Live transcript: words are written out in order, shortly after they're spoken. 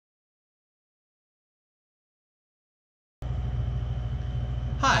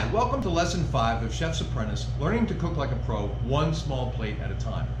Hi, welcome to Lesson 5 of Chef's Apprentice, learning to cook like a pro, one small plate at a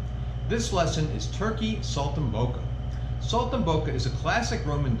time. This lesson is turkey saltimbocca. Saltimbocca is a classic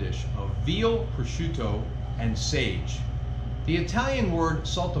Roman dish of veal, prosciutto, and sage. The Italian word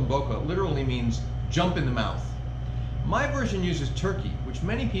saltimbocca literally means jump in the mouth. My version uses turkey, which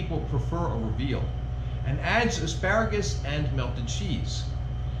many people prefer over veal, and adds asparagus and melted cheese.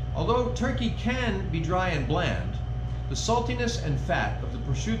 Although turkey can be dry and bland, the saltiness and fat of the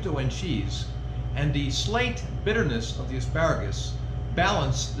prosciutto and cheese and the slight bitterness of the asparagus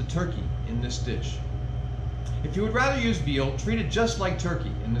balance the turkey in this dish. If you would rather use veal, treat it just like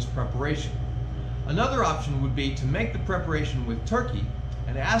turkey in this preparation. Another option would be to make the preparation with turkey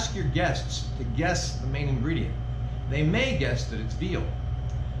and ask your guests to guess the main ingredient. They may guess that it's veal.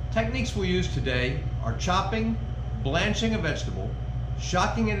 Techniques we'll use today are chopping, blanching a vegetable,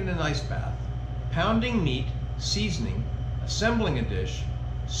 shocking it in an ice bath, pounding meat, seasoning, assembling a dish,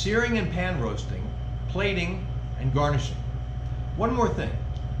 searing and pan roasting, plating, and garnishing. One more thing.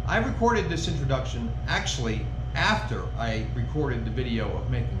 I recorded this introduction actually after I recorded the video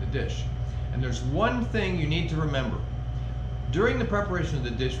of making the dish. And there's one thing you need to remember. During the preparation of the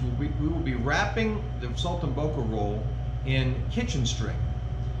dish, we will be wrapping the saltimbocca roll in kitchen string.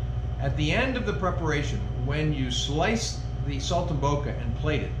 At the end of the preparation, when you slice the saltimbocca and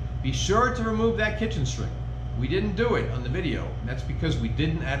plate it, be sure to remove that kitchen string. We didn't do it on the video, and that's because we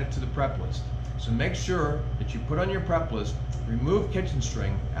didn't add it to the prep list. So make sure that you put on your prep list, remove kitchen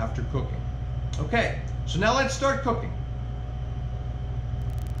string after cooking. Okay, so now let's start cooking.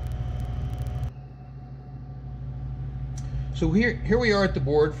 So here we are at the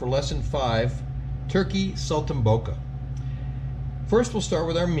board for lesson 5, turkey saltimbocca. First we'll start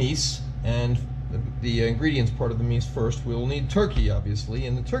with our mise, and the ingredients part of the mise first. We'll need turkey, obviously,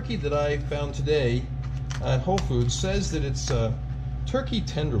 and the turkey that I found today at Whole Foods says that it's turkey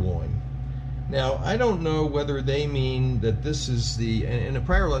tenderloin. Now, I don't know whether they mean that this is in a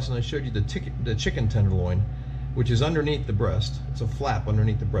prior lesson I showed you the chicken tenderloin, which is underneath the breast. It's a flap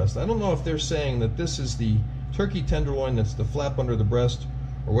underneath the breast. I don't know if they're saying that this is the turkey tenderloin that's the flap under the breast,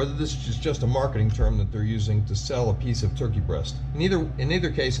 or whether this is just a marketing term that they're using to sell a piece of turkey breast. In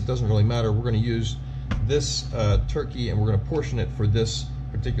either case, it doesn't really matter. We're going to use this turkey and we're going to portion it for this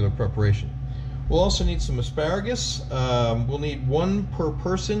particular preparation. We'll also need some asparagus. We'll need one per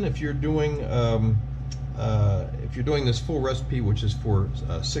person if you're doing this full recipe, which is for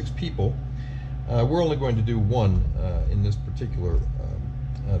 6 people. We're only going to do one in this particular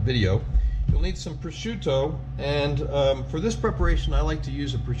video. You'll need some prosciutto, and for this preparation I like to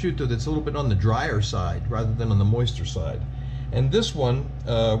use a prosciutto that's a little bit on the drier side rather than on the moister side. And this one,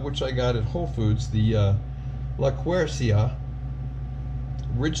 which I got at Whole Foods, the La Quercia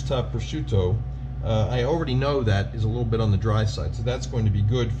ridgetop prosciutto, I already know that is a little bit on the dry side, so that's going to be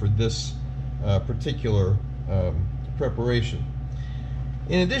good for this particular preparation.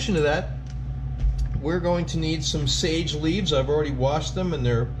 In addition to that, we're going to need some sage leaves. I've already washed them and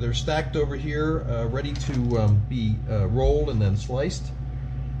they're stacked over here, ready to be rolled and then sliced.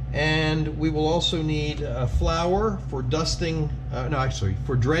 And we will also need flour for dusting,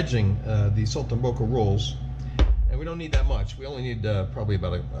 for dredging the saltimbocca rolls. And we don't need that much. We only need probably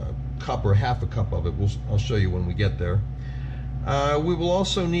about a cup or half a cup of it. I'll show you when we get there. We will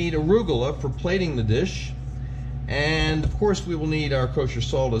also need arugula for plating the dish. And of course we will need our kosher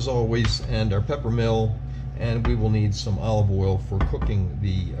salt as always, and our peppermill, and we will need some olive oil for cooking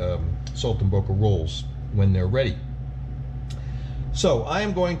the saltimbocca rolls when they're ready. So I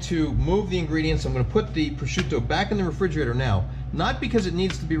am going to move the ingredients. I'm going to put the prosciutto back in the refrigerator now, not because it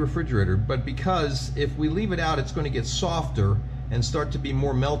needs to be refrigerated, but because if we leave it out it's going to get softer and start to be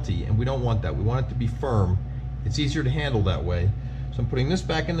more melty, and we don't want that. We want it to be firm. It's easier to handle that way. So I'm putting this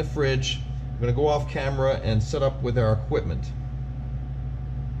back in the fridge. I'm going to go off camera and set up with our equipment.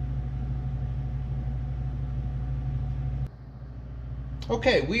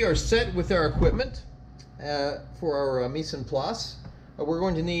 Okay, we are set with our equipment for our mise en place. We're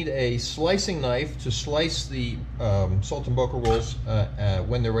going to need a slicing knife to slice the saltimbocca rolls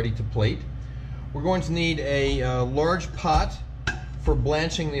when they're ready to plate. We're going to need a large pot for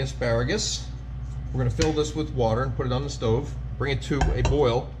blanching the asparagus. We're going to fill this with water and put it on the stove, bring it to a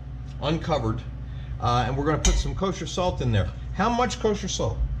boil, uncovered, and we're going to put some kosher salt in there. How much kosher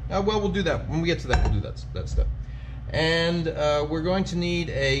salt? Well, we'll do that when we get to that. We'll do that step. And we're going to need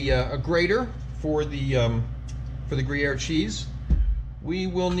a grater for the Gruyere cheese. We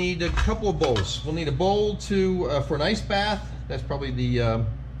will need a couple of bowls. We'll need a bowl for an ice bath. That's probably the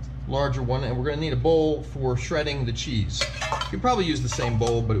larger one, and we're going to need a bowl for shredding the cheese. You can probably use the same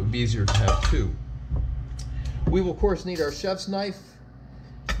bowl, but it would be easier to have 2. We will of course need our chef's knife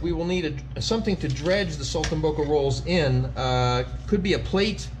we will need something to dredge the Saltimbocca rolls in. Could be a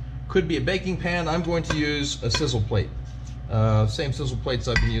plate, could be a baking pan. I'm going to use a sizzle plate. Same sizzle plates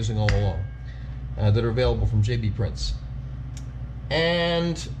I've been using all along that are available from JB Prince.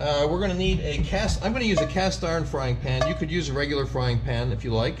 And we're going to need I'm going to use a cast iron frying pan. You could use a regular frying pan if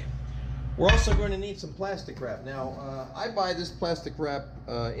you like. We're also going to need some plastic wrap. Now, I buy this plastic wrap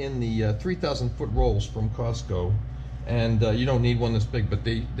in the 3,000 foot rolls from Costco. And you don't need one this big, but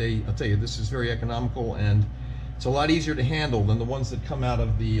I'll tell you, this is very economical, and it's a lot easier to handle than the ones that come out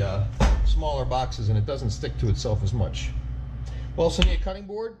of the smaller boxes, and it doesn't stick to itself as much. We'll also need a cutting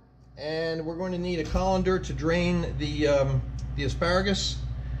board, and we're going to need a colander to drain the asparagus,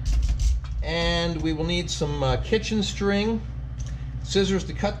 and we will need some kitchen string, scissors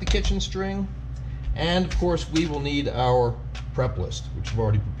to cut the kitchen string, and of course we will need our prep list, which I've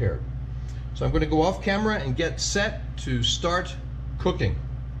already prepared. So I'm going to go off camera and get set to start cooking.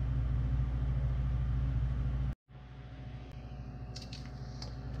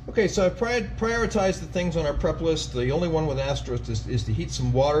 Okay, so I've prioritized the things on our prep list. The only one with asterisk is to heat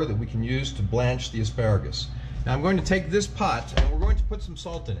some water that we can use to blanch the asparagus. Now I'm going to take this pot and we're going to put some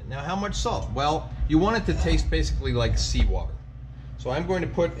salt in it. Now how much salt? Well, you want it to taste basically like seawater. So I'm going to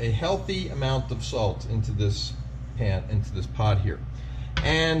put a healthy amount of salt into this pan, into this pot here.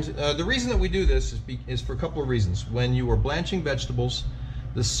 And the reason that we do this is for a couple of reasons. When you are blanching vegetables,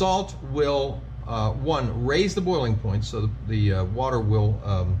 the salt will, one, raise the boiling point, so the water will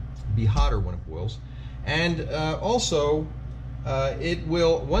be hotter when it boils. And also, it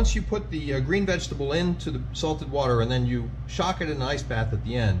will, once you put the green vegetable into the salted water and then you shock it in an ice bath at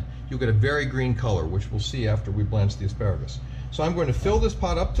the end, you'll get a very green color, which we'll see after we blanch the asparagus. So I'm going to fill this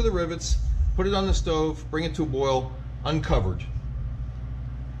pot up to the rivets, put it on the stove, bring it to a boil, uncovered.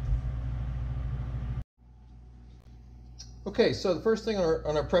 Okay, so the first thing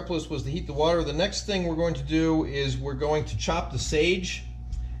on our prep list was to heat the water. The next thing we're going to do is we're going to chop the sage,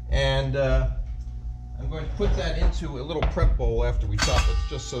 and I'm going to put that into a little prep bowl after we chop it,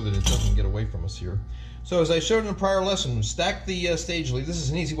 just so that it doesn't get away from us here. So as I showed in a prior lesson, stack the sage leaves. This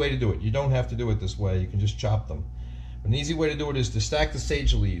is an easy way to do it. You don't have to do it this way. You can just chop them. But an easy way to do it is to stack the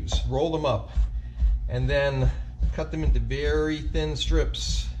sage leaves, roll them up, and then cut them into very thin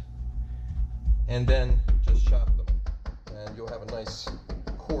strips, and then just chop them. And you'll have a nice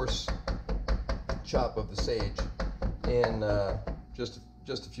coarse chop of the sage in just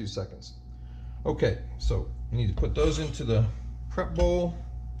a few seconds. Okay, so you need to put those into the prep bowl.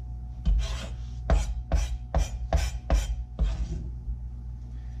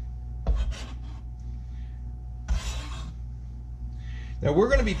 Now we're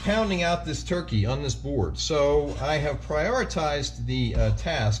going to be pounding out this turkey on this board, so I have prioritized the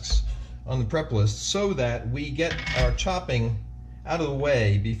tasks on the prep list so that we get our chopping out of the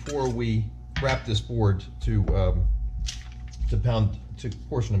way before we wrap this board to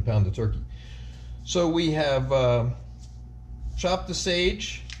portion and pound the turkey. So we have chopped the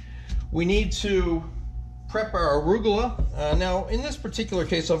sage. We need to prep our arugula. Now in this particular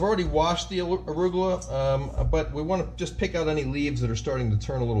case I've already washed the arugula, but we want to just pick out any leaves that are starting to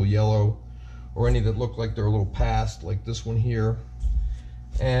turn a little yellow, or any that look like they're a little past, like this one here.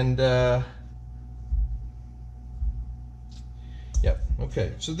 And yep,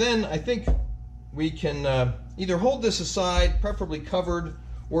 okay, so then I think we can either hold this aside, preferably covered,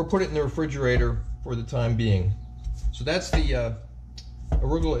 or put it in the refrigerator for the time being. So that's the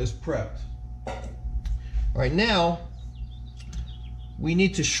arugula is prepped. All right, now we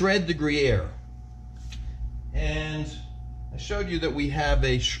need to shred the Gruyere. And I showed you that we have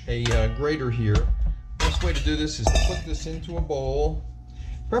a grater here. Best way to do this is to put this into a bowl,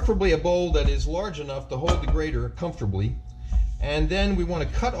 preferably a bowl that is large enough to hold the grater comfortably. And then we want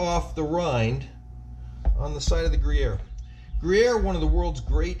to cut off the rind on the side of the Gruyere. Gruyere, one of the world's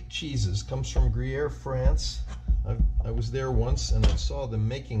great cheeses, comes from Gruyere, France. I was there once and I saw them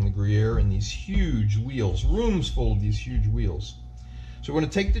making the Gruyere in these huge wheels, rooms full of these huge wheels. So we're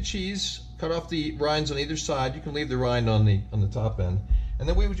going to take the cheese, cut off the rinds on either side. You can leave the rind on the top end. And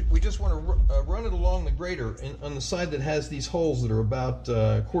then we just want to run it along the grater on the side that has these holes that are about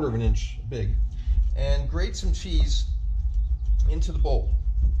a quarter of an inch big. And grate some cheese into the bowl.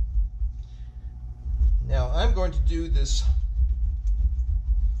 Now I'm going to do this.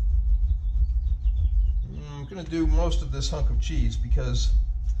 I'm going to do most of this hunk of cheese because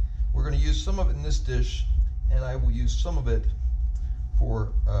we're going to use some of it in this dish, and I will use some of it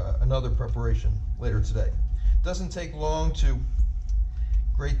for another preparation later today. It doesn't take long to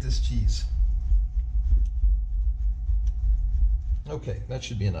grate this cheese. Okay, that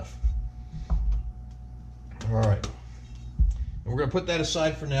should be enough. All right. And we're going to put that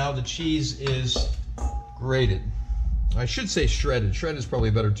aside for now. The cheese is grated. I should say shredded. Shredded is probably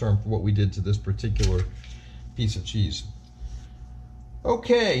a better term for what we did to this particular piece of cheese.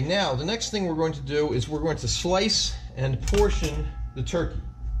 Okay, now the next thing we're going to do is we're going to slice and portion the turkey.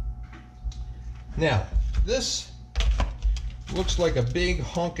 Now, this looks like a big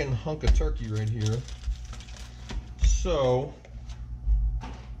honkin' hunk of turkey right here. So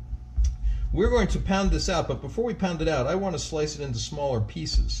we're going to pound this out, but before we pound it out, I want to slice it into smaller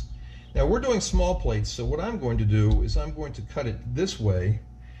pieces. Now we're doing small plates, so what I'm going to do is I'm going to cut it this way,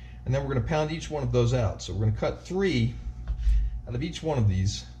 and then we're going to pound each one of those out. So we're going to cut 3 out of each one of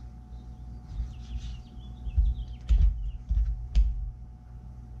these.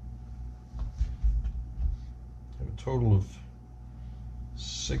 I have a total of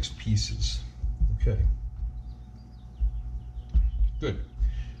 6 pieces. Okay. Good.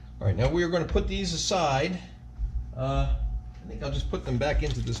 All right, now we are going to put these aside. I think I'll just put them back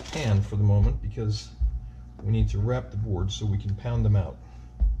into this pan for the moment because we need to wrap the board so we can pound them out.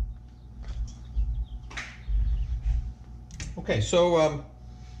 Okay, so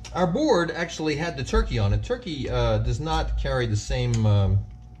our board actually had the turkey on it. Turkey does not carry the same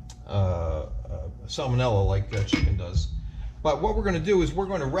salmonella like chicken does. But what we're going to do is we're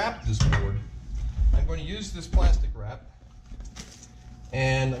going to wrap this board. I'm going to use this plastic wrap,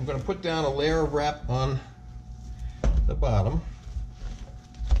 and I'm going to put down a layer of wrap on the bottom,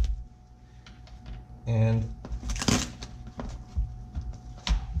 and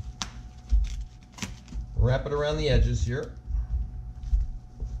wrap it around the edges here.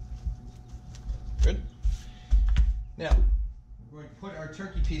 Good. Now we're going to put our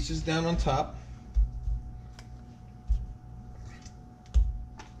turkey pieces down on top.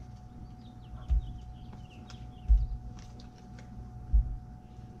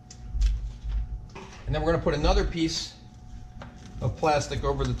 And then we're going to put another piece of plastic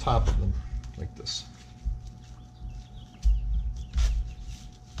over the top of them, like this.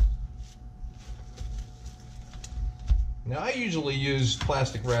 Now I usually use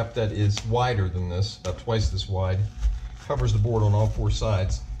plastic wrap that is wider than this, about twice this wide. Covers the board on all 4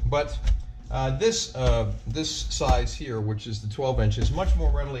 sides. But this size here, which is the 12-inch, is much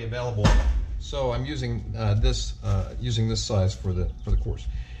more readily available. So I'm using this size for the course.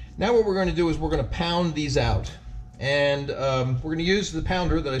 Now what we're going to do is we're going to pound these out. And we're going to use the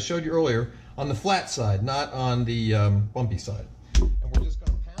pounder that I showed you earlier on the flat side, not on the bumpy side. And we're just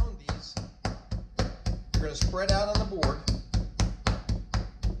going to pound these. We're going to spread out on the board.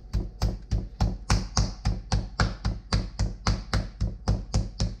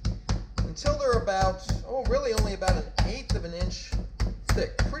 Until they're about, really only about 1/8 of an inch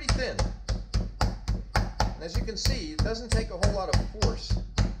thick, pretty thin. And as you can see, it doesn't take a whole lot of force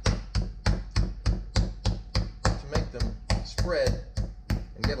them spread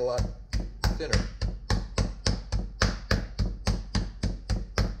and get a lot thinner.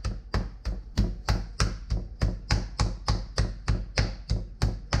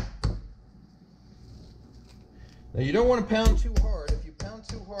 Now you don't want to pound too hard. If you pound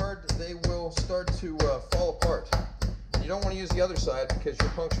too hard, they will start to fall apart. You don't want to use the other side because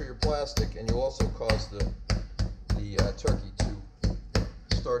you'll puncture your plastic and you'll also cause the turkey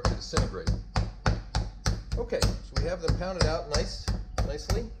to start to disintegrate. Okay, so we have them pounded out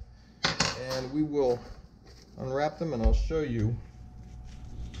nicely, and we will unwrap them and I'll show you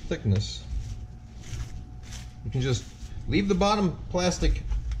thickness. You can just leave the bottom plastic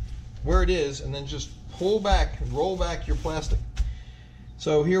where it is and then just pull back and roll back your plastic.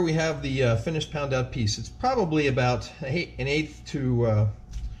 So here we have the finished pound out piece. It's probably about 1/8 to a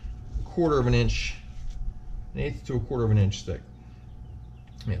quarter of an inch, 1/8 to a quarter of an inch thick.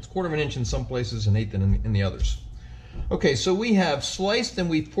 Yeah, it's 1/4 of an inch in some places and 1/8 in the others. Okay, so we have sliced and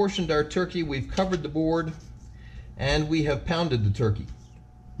we've portioned our turkey, we've covered the board, and we have pounded the turkey.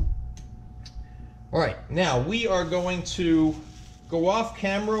 All right, now we are going to go off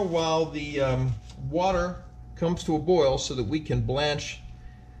camera while the water comes to a boil so that we can blanch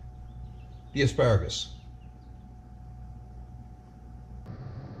the asparagus.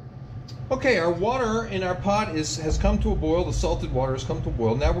 Okay, our water in our pot has come to a boil. The salted water has come to a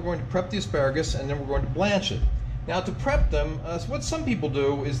boil. Now we're going to prep the asparagus and then we're going to blanch it. Now to prep them, what some people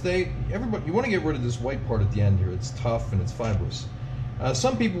do is you want to get rid of this white part at the end here. It's tough and it's fibrous.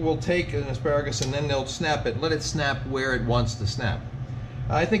 Some people will take an asparagus and then they'll snap it, let it snap where it wants to snap.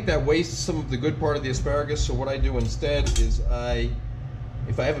 I think that wastes some of the good part of the asparagus, so what I do instead is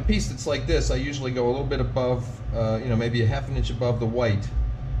if I have a piece that's like this, I usually go a little bit above, maybe a 1/2 inch above the white.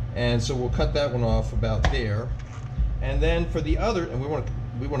 And so we'll cut that one off about there. And then for the other, and we want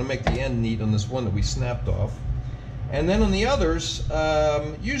to make the end neat on this one that we snapped off. And then on the others,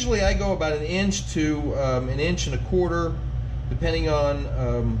 usually I go about 1 inch to 1.25 inches, depending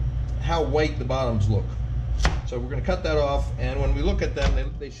on how white the bottoms look. So we're going to cut that off, and when we look at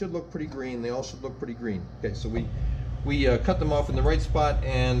them, they should look pretty green. They all should look pretty green. Okay, so we cut them off in the right spot,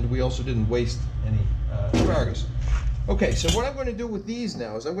 and we also didn't waste any asparagus. Okay, so what I'm going to do with these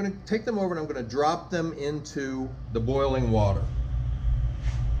now is I'm going to take them over and I'm going to drop them into the boiling water.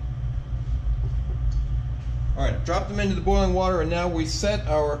 All right, drop them into the boiling water, and now we set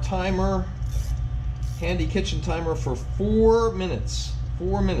our timer, handy kitchen timer, for 4 minutes.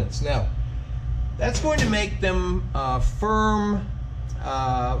 4 minutes. Now, that's going to make them firm,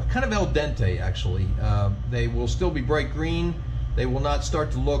 kind of al dente, actually. They will still be bright green. They will not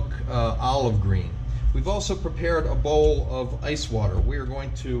start to look olive green. We've also prepared a bowl of ice water. We are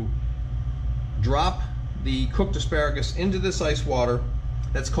going to drop the cooked asparagus into this ice water.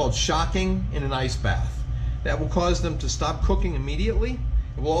 That's called shocking in an ice bath. That will cause them to stop cooking immediately.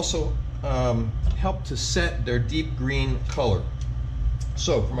 It will also help to set their deep green color.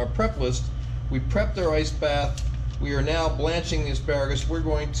 So from our prep list, we prepped our ice bath. We are now blanching the asparagus. We're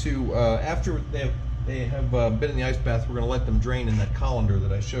going to, after they have been in the ice bath, we're going to let them drain in that colander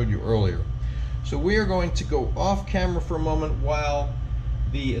that I showed you earlier. So we are going to go off camera for a moment while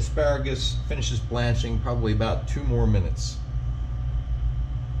the asparagus finishes blanching, probably about 2 more minutes.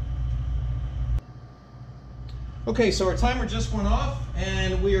 Okay, so our timer just went off,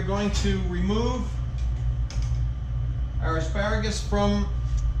 and we are going to remove our asparagus from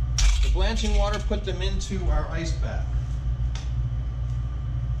the blanching water, put them into our ice bath.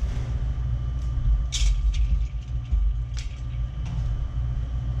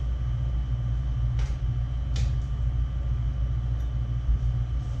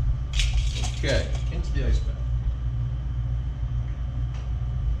 Okay, into the ice bath.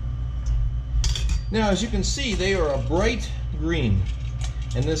 Now, as you can see, they are a bright green,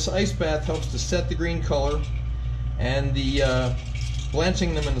 and this ice bath helps to set the green color, and the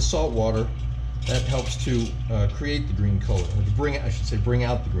blanching them in the salt water, that helps to create the green color, or to bring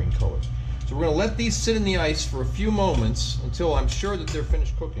out the green color. So we're going to let these sit in the ice for a few moments until I'm sure that they're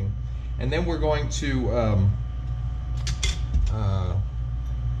finished cooking, and then we're going to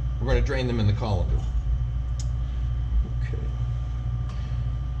drain them in the colander.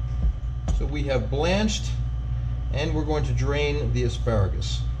 So we have blanched, and we're going to drain the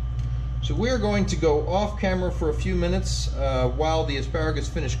asparagus. So we're going to go off camera for a few minutes while the asparagus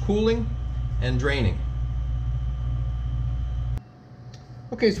finish cooling and draining.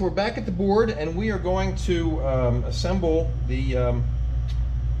 Okay, so we're back at the board, and we are going to assemble the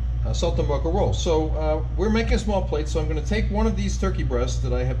Saltimbocca roll. So we're making a small plate, so I'm going to take one of these turkey breasts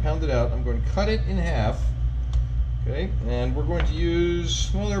that I have pounded out. I'm going to cut it in half. Okay, and we're going to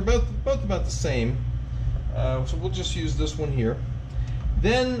use, well, they're both about the same, so we'll just use this one here.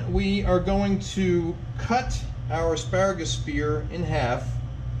 Then we are going to cut our asparagus spear in half,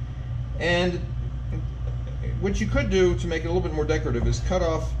 and what you could do to make it a little bit more decorative is cut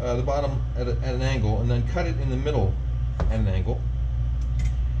off the bottom at an angle, and then cut it in the middle at an angle.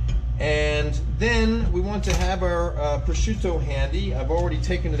 And then we want to have our prosciutto handy. I've already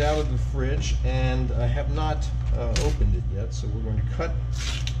taken it out of the fridge, and I have not opened it yet, so we're going to cut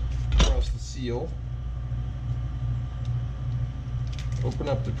across the seal. Open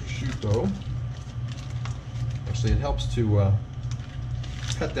up the prosciutto. Actually, it helps to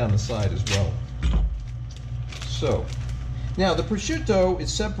cut down the side as well. So, now the prosciutto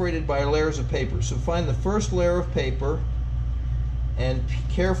is separated by layers of paper. So find the first layer of paper and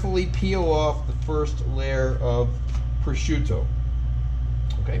carefully peel off the first layer of prosciutto.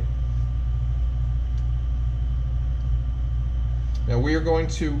 Okay. Now we are going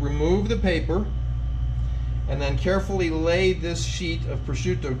to remove the paper and then carefully lay this sheet of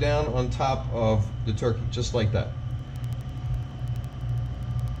prosciutto down on top of the turkey, just like that.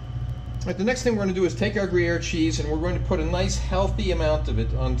 All right, the next thing we're going to do is take our Gruyere cheese, and we're going to put a nice healthy amount of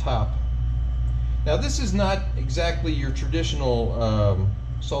it on top. Now this is not exactly your traditional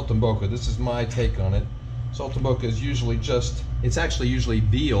Saltimbocca. This is my take on it. Saltimbocca is usually it's actually usually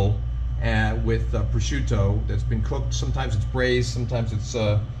veal with prosciutto that's been cooked. Sometimes it's braised, sometimes it's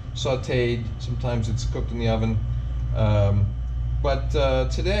sauteed, sometimes it's cooked in the oven. But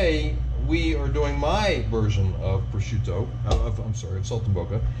today we are doing my version of prosciutto, of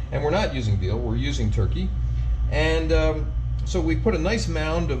Saltimbocca, and we're not using veal, we're using turkey. And so we put a nice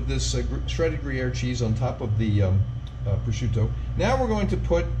mound of this shredded Gruyere cheese on top of the prosciutto. Now we're going to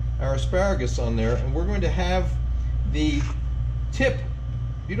put our asparagus on there, and we're going to have the tip,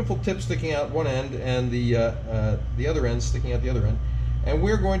 beautiful tip sticking out one end, and the other end sticking out the other end. And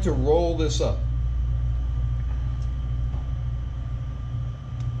we're going to roll this up.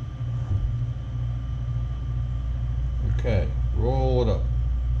 Okay, roll it up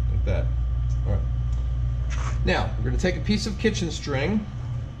like that. All right. Now, we're going to take a piece of kitchen string,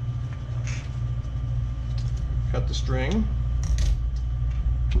 cut the string,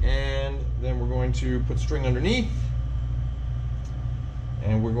 and then we're going to put string underneath,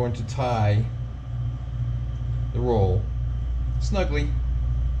 and we're going to tie the roll snugly.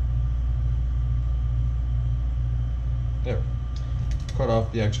 There. Cut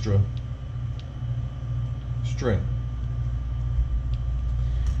off the extra string.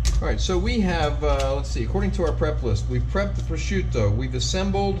 All right, so we have, let's see, according to our prep list, we've prepped the prosciutto, we've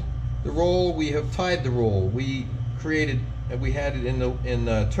assembled the roll, we have tied the roll, we had it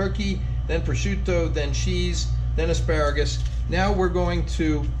in turkey, then prosciutto, then cheese, then asparagus. Now we're going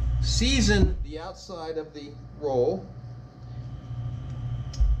to season the outside of the roll.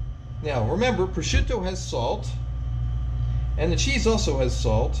 Now remember, prosciutto has salt, and the cheese also has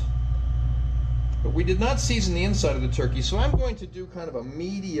salt, but we did not season the inside of the turkey, so I'm going to do kind of a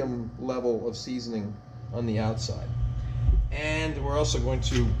medium level of seasoning on the outside. And we're also going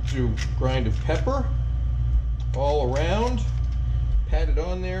to do a grind of pepper all around, pat it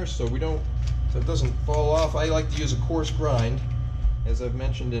on there so it doesn't fall off. I like to use a coarse grind, as I've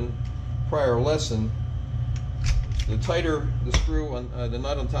mentioned in prior lesson. The tighter the screw on the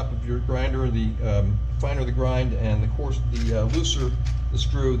nut on top of your grinder, the finer the grind, and the looser the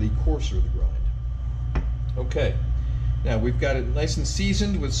screw, the coarser the grind. Okay, now we've got it nice and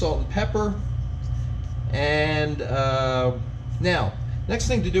seasoned with salt and pepper. And now, next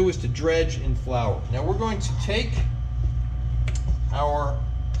thing to do is to dredge in flour. Now we're going to take our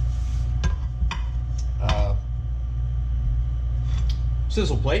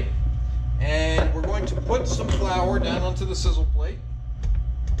sizzle plate, and we're going to put some flour down onto the sizzle plate.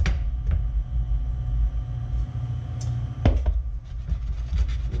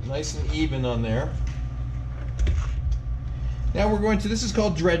 Nice and even on there. Now we're going to, this is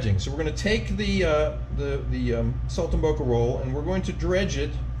called dredging. So we're going to take the Saltimbocca roll, and we're going to dredge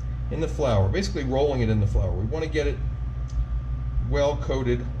it in the flour, basically rolling it in the flour. We want to get it well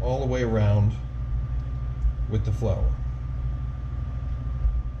coated all the way around with the flour.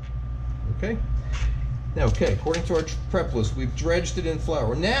 Okay? Now, okay, according to our prep list, we've dredged it in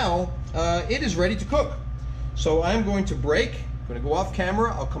flour. Now, it is ready to cook. So I'm going to break, I'm going to go off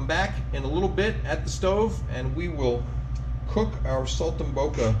camera. I'll come back in a little bit at the stove, and we will cook our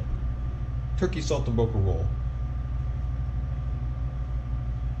Saltimbocca, turkey Saltimbocca roll.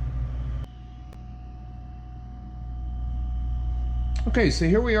 Okay, so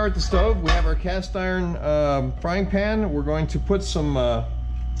here we are at the stove. We have our cast iron frying pan. We're going to put some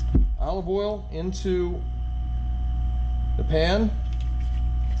olive oil into the pan,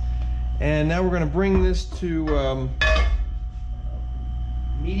 and now we're going to bring this to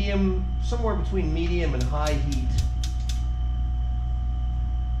medium, somewhere between medium and high heat.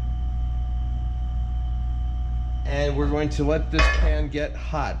 And we're going to let this pan get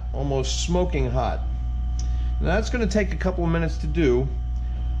hot, almost smoking hot. Now that's going to take a couple of minutes to do.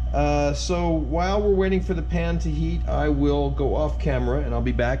 So while we're waiting for the pan to heat, I will go off camera and I'll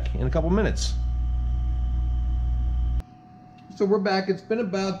be back in a couple minutes. So we're back. It's been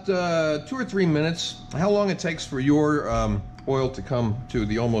about 2 or 3 minutes. How long it takes for your oil to come to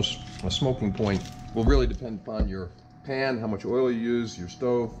the almost smoking point will really depend upon your pan, how much oil you use, your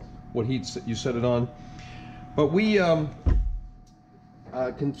stove, what heat you set it on. But we can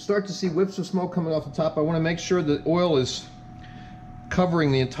start to see whiffs of smoke coming off the top. I want to make sure the oil is covering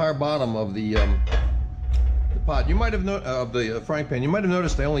the entire bottom of the pot. You might have of the frying pan. You might have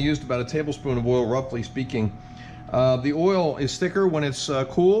noticed I only used about a tablespoon of oil, roughly speaking. The oil is thicker when it's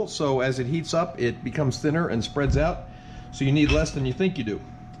cool, so as it heats up, it becomes thinner and spreads out. So you need less than you think you do.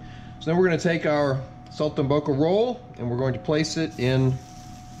 So then we're going to take our Saltimbocca roll and we're going to place it in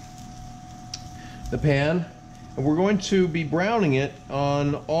the pan. And we're going to be browning it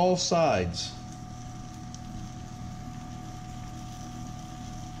on all sides.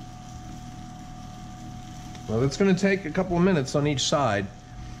 Well, it's going to take a couple of minutes on each side.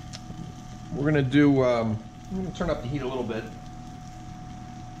 We're going to do, I'm going to turn up the heat a little bit.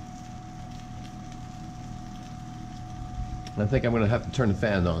 I think I'm going to have to turn the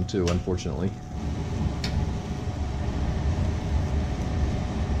fan on too, unfortunately.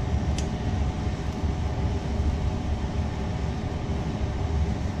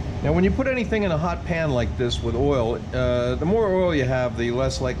 Now when you put anything in a hot pan like this with oil, the more oil you have, the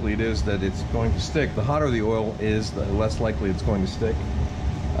less likely it is that it's going to stick. The hotter the oil is, the less likely it's going to stick.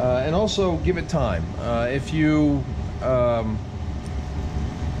 And also give it time. If you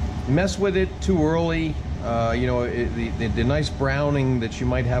mess with it too early, you know, the nice browning that you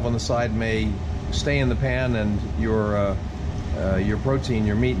might have on the side may stay in the pan, and your protein,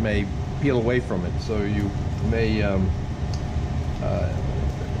 your meat, may peel away from it. So you may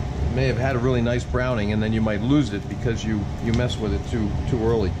have had a really nice browning, and then you might lose it because you mess with it too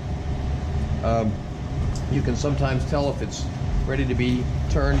early. You can sometimes tell if it's ready to be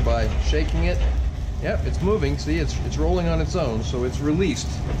turned by shaking it. Yep, it's moving. See, it's rolling on its own, so it's released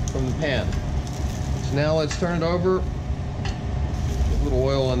from the pan. So now let's turn it over. Get a little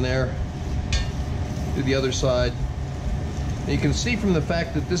oil on there. Do the other side. And you can see from the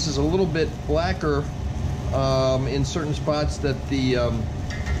fact that this is a little bit blacker in certain spots that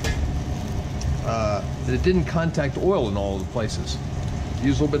that it didn't contact oil in all of the places.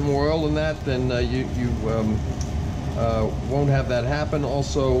 Use a little bit more oil than that, then you won't have that happen.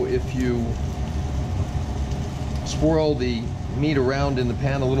 Also, if you swirl the meat around in the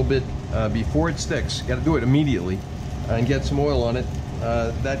pan a little bit before it sticks, you got to do it immediately, and get some oil on it.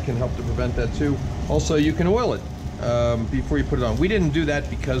 That can help to prevent that too. Also, you can oil it before you put it on. We didn't do that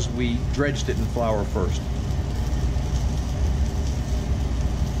because we dredged it in flour first.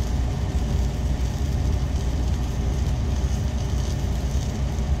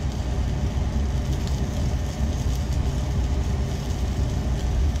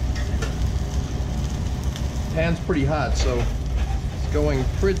 Pan's pretty hot, so it's going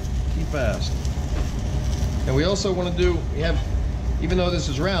pretty fast. And we also want to do, even though this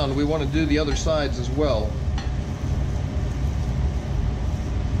is round, we want to do the other sides as well.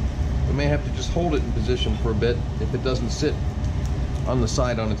 We may have to just hold it in position for a bit if it doesn't sit on the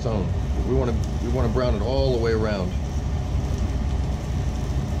side on its own. We want to brown it all the way around.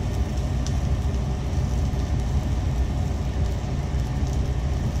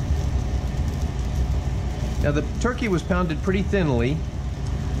 Now the turkey was pounded pretty thinly,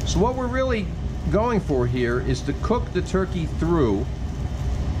 so what we're really going for here is to cook the turkey through.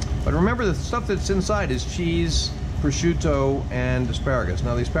 But remember, the stuff that's inside is cheese, prosciutto, and asparagus.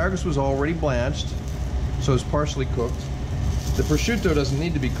 Now the asparagus was already blanched, so it's partially cooked. The prosciutto doesn't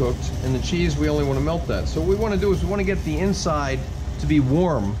need to be cooked, and the cheese, we only want to melt that. So what we want to do is we want to get the inside to be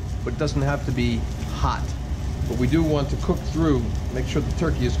warm, but it doesn't have to be hot. But we do want to cook through, make sure the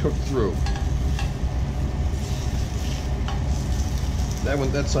turkey is cooked through.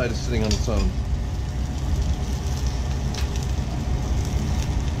 That side is sitting on its own.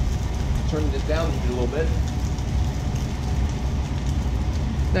 Turning it down a little bit.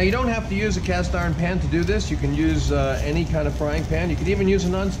 Now you don't have to use a cast iron pan to do this. You can use any kind of frying pan. You can even use a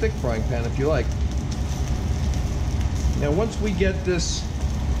non-stick frying pan if you like. Now once we get this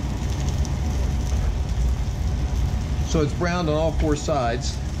so it's browned on all four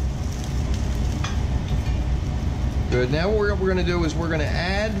sides, good. Now what we're going to do is we're going to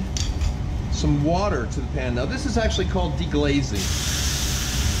add some water to the pan. Now this is actually called deglazing.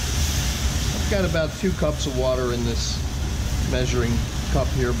 I've got about 2 cups of water in this measuring cup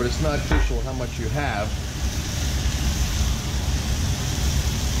here, but it's not crucial how much you have.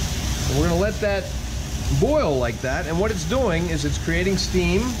 And we're going to let that boil like that, and what it's doing is it's creating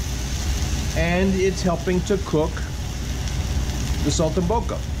steam, and it's helping to cook the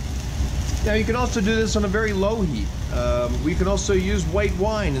saltimbocca. Now you can also do this on a very low heat. We can also use white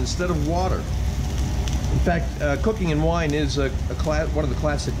wine instead of water. In fact, cooking in wine is one of the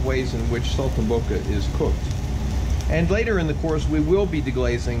classic ways in which saltimbocca is cooked. And later in the course, we will be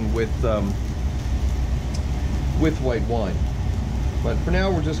deglazing with white wine. But for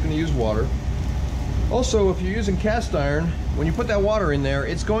now, we're just going to use water. Also, if you're using cast iron, when you put that water in there,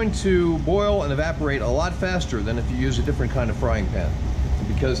 it's going to boil and evaporate a lot faster than if you use a different kind of frying pan,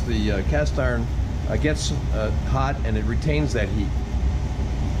 because the cast iron gets hot and it retains that heat.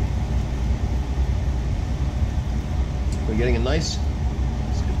 We're getting a nice,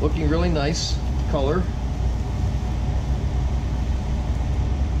 it's looking really nice color.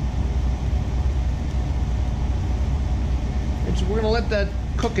 And so we're going to let that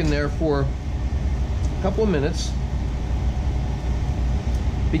cook in there for a couple of minutes.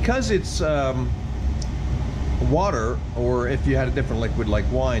 Because it's water, or if you had a different liquid like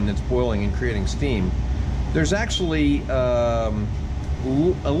wine that's boiling and creating steam, there's actually a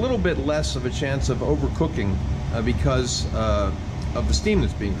little bit less of a chance of overcooking because of the steam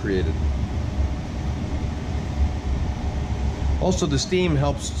that's being created. Also, the steam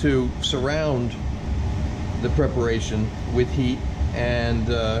helps to surround the preparation with heat and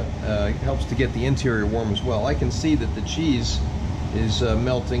helps to get the interior warm as well. I can see that the cheese is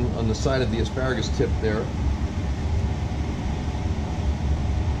melting on the side of the asparagus tip there.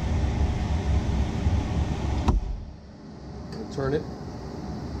 Turn it,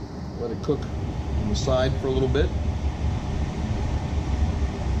 let it cook on the side for a little bit.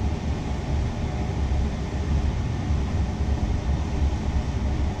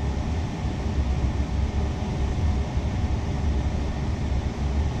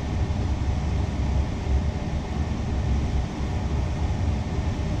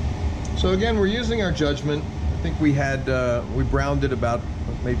 So again, we're using our judgment. I think we had we browned it about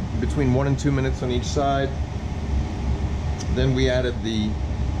maybe between 1 and 2 minutes on each side. Then we added the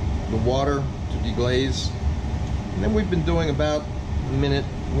water to deglaze, and then we've been doing about a minute,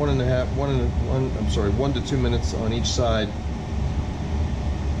 1 to 2 minutes on each side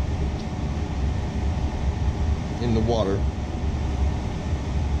in the water.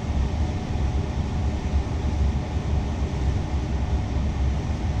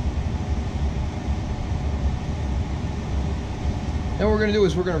 Now what we're going to do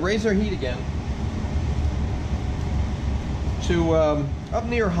is we're going to raise our heat again to up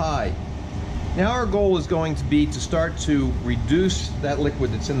near high. Now our goal is going to be to start to reduce that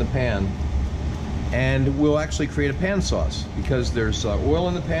liquid that's in the pan, and we'll actually create a pan sauce because there's oil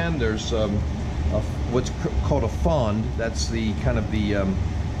in the pan. There's what's called a fond. That's the kind of the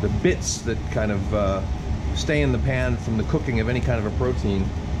bits that kind of stay in the pan from the cooking of any kind of a protein,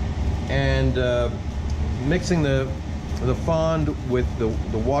 and mixing the fond with the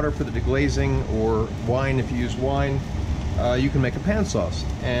water for the deglazing, or wine if you use wine, you can make a pan sauce,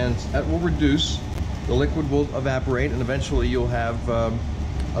 and that will reduce, the liquid will evaporate, and eventually you'll have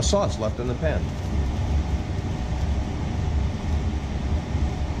a sauce left in the pan.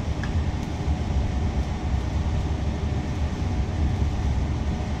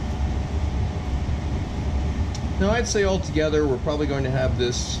 Now I'd say altogether we're probably going to have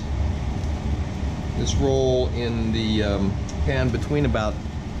this roll in the pan between about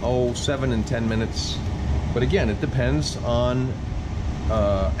 7 and 10 minutes. But again, it depends on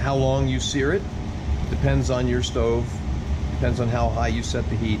how long you sear it, depends on your stove, depends on how high you set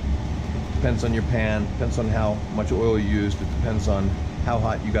the heat, depends on your pan, depends on how much oil you used, it depends on how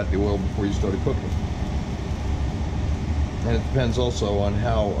hot you got the oil before you started cooking. And it depends also on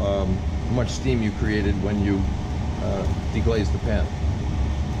how much steam you created when you deglazed the pan.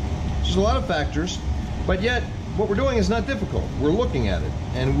 There's a lot of factors, but yet what we're doing is not difficult. We're looking at it,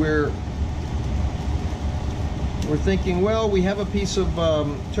 and we're thinking, well, we have a piece of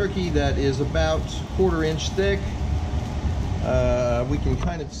turkey that is about 1/4 inch thick. We can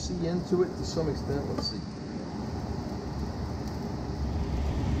kind of see into it to some extent. Let's see.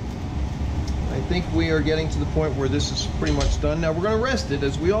 I think we are getting to the point where this is pretty much done. Now we're going to rest it,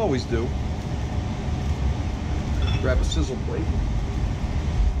 as we always do. Grab a sizzle plate.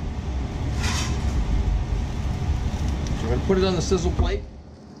 So we're going to put it on the sizzle plate,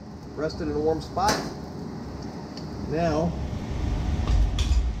 rest it in a warm spot. Now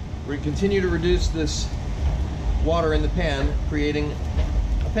we're going to continue to reduce this water in the pan, creating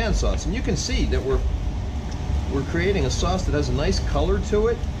a pan sauce. And you can see that we're creating a sauce that has a nice color to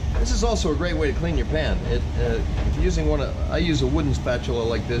it. This is also a great way to clean your pan. If you're using I use a wooden spatula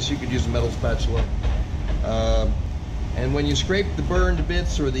like this. You could use a metal spatula. And when you scrape the burned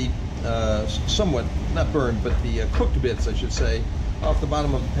bits, or the somewhat, not burned, but the cooked bits, I should say, off the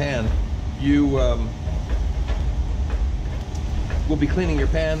bottom of the pan, you will be cleaning your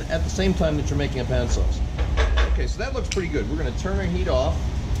pan at the same time that you're making a pan sauce. Okay, so that looks pretty good. We're going to turn our heat off,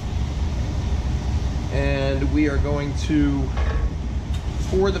 and we are going to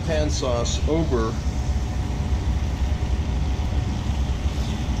pour the pan sauce over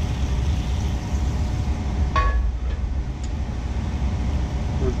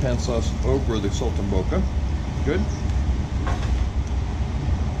pan sauce over the Saltimbocca. Good.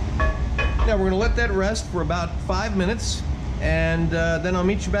 Now we're going to let that rest for about 5 minutes, and then I'll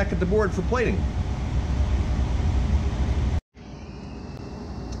meet you back at the board for plating.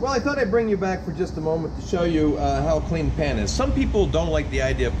 Well, I thought I'd bring you back for just a moment to show you how clean the pan is. Some people don't like the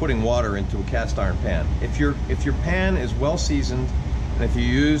idea of putting water into a cast iron pan. If your pan is well seasoned, and if you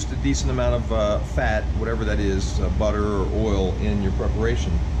used a decent amount of fat, whatever that is, butter or oil in your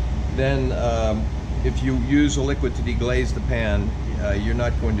preparation, then if you use a liquid to deglaze the pan, you're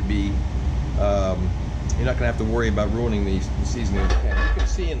not going to be, you're not going to have to worry about ruining the seasoning of the pan. You can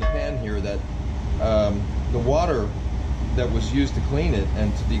see in the pan here that the water that was used to clean it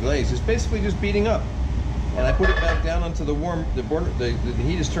and to deglaze is basically just beating up. And I put it back down onto the warm, the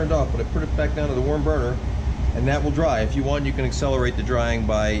heat is turned off, but I put it back down to the warm burner, and that will dry. If you want, you can accelerate the drying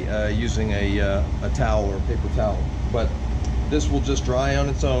by using a towel or a paper towel. But this will just dry on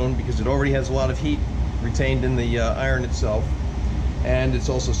its own because it already has a lot of heat retained in the iron itself, and it's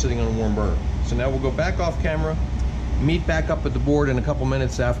also sitting on a warm burner. So now we'll go back off camera, meet back up at the board in a couple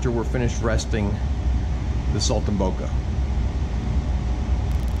minutes after we're finished resting the Saltimbocca.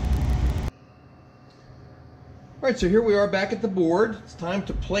 All right, so here we are back at the board. It's time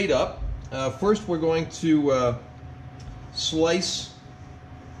to plate up. First, we're going to slice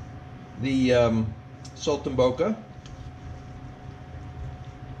the Saltimbocca.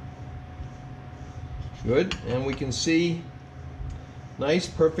 Good, and we can see nice,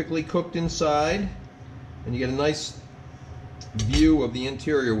 perfectly cooked inside, and you get a nice view of the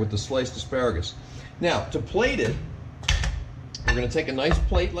interior with the sliced asparagus. Now, to plate it, we're going to take a nice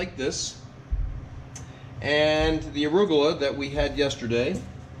plate like this, and the arugula that we had yesterday,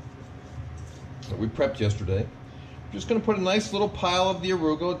 that we prepped yesterday, I'm just going to put a nice little pile of the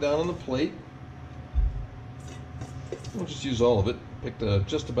arugula down on the plate. We'll just use all of it, pick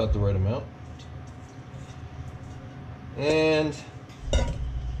just about the right amount. And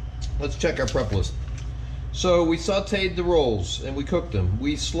let's check our prep list. So we sauteed the rolls and we cooked them.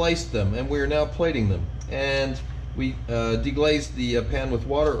 We sliced them and we are now plating them. And we deglazed the pan with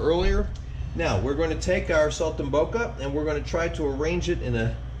water earlier. Now we're going to take our saltimbocca and we're going to try to arrange it in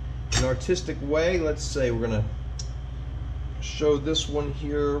an artistic way. Let's say we're going to show this one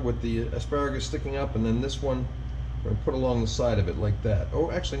here with the asparagus sticking up, and then this one we're going to put along the side of it like that. Oh,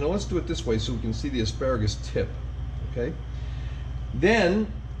 actually, no, let's do it this way so we can see the asparagus tip. Okay.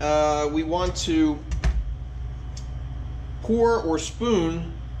 Then we want to pour or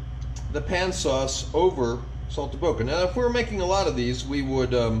spoon the pan sauce over saltimbocca. Now, if we were making a lot of these, we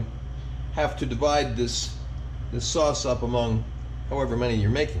would have to divide this sauce up among however many you're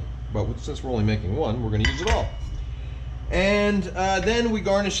making. But since we're only making one, we're going to use it all. And then we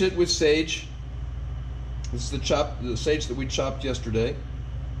garnish it with sage. This is the sage that we chopped yesterday.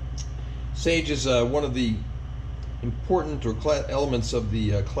 Sage is one of the important elements of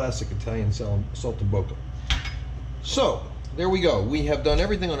the classic Italian saltimbocca. So there we go. We have done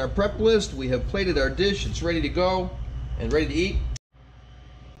everything on our prep list. We have plated our dish. It's ready to go and ready to eat.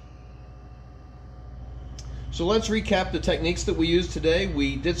 So let's recap the techniques that we used today.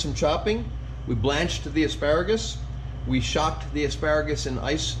 We did some chopping. We blanched the asparagus. We shocked the asparagus in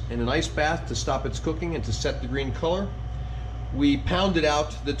an ice bath to stop its cooking and to set the green color. We pounded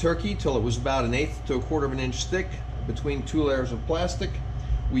out the turkey till it was about 1/8 to 1/4 of an inch thick between 2 layers of plastic.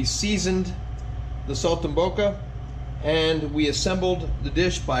 We seasoned the saltimbocca, and we assembled the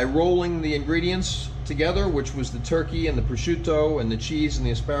dish by rolling the ingredients together, which was the turkey and the prosciutto and the cheese and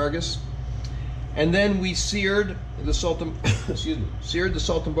the asparagus. And then we seared the seared the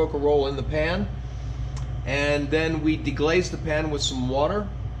saltimbocca roll in the pan, and then we deglazed the pan with some water,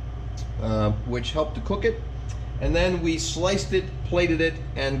 which helped to cook it. And then we sliced it, plated it,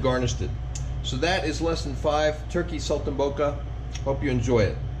 and garnished it. So that is lesson 5, turkey saltimbocca. Hope you enjoy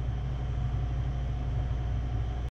it.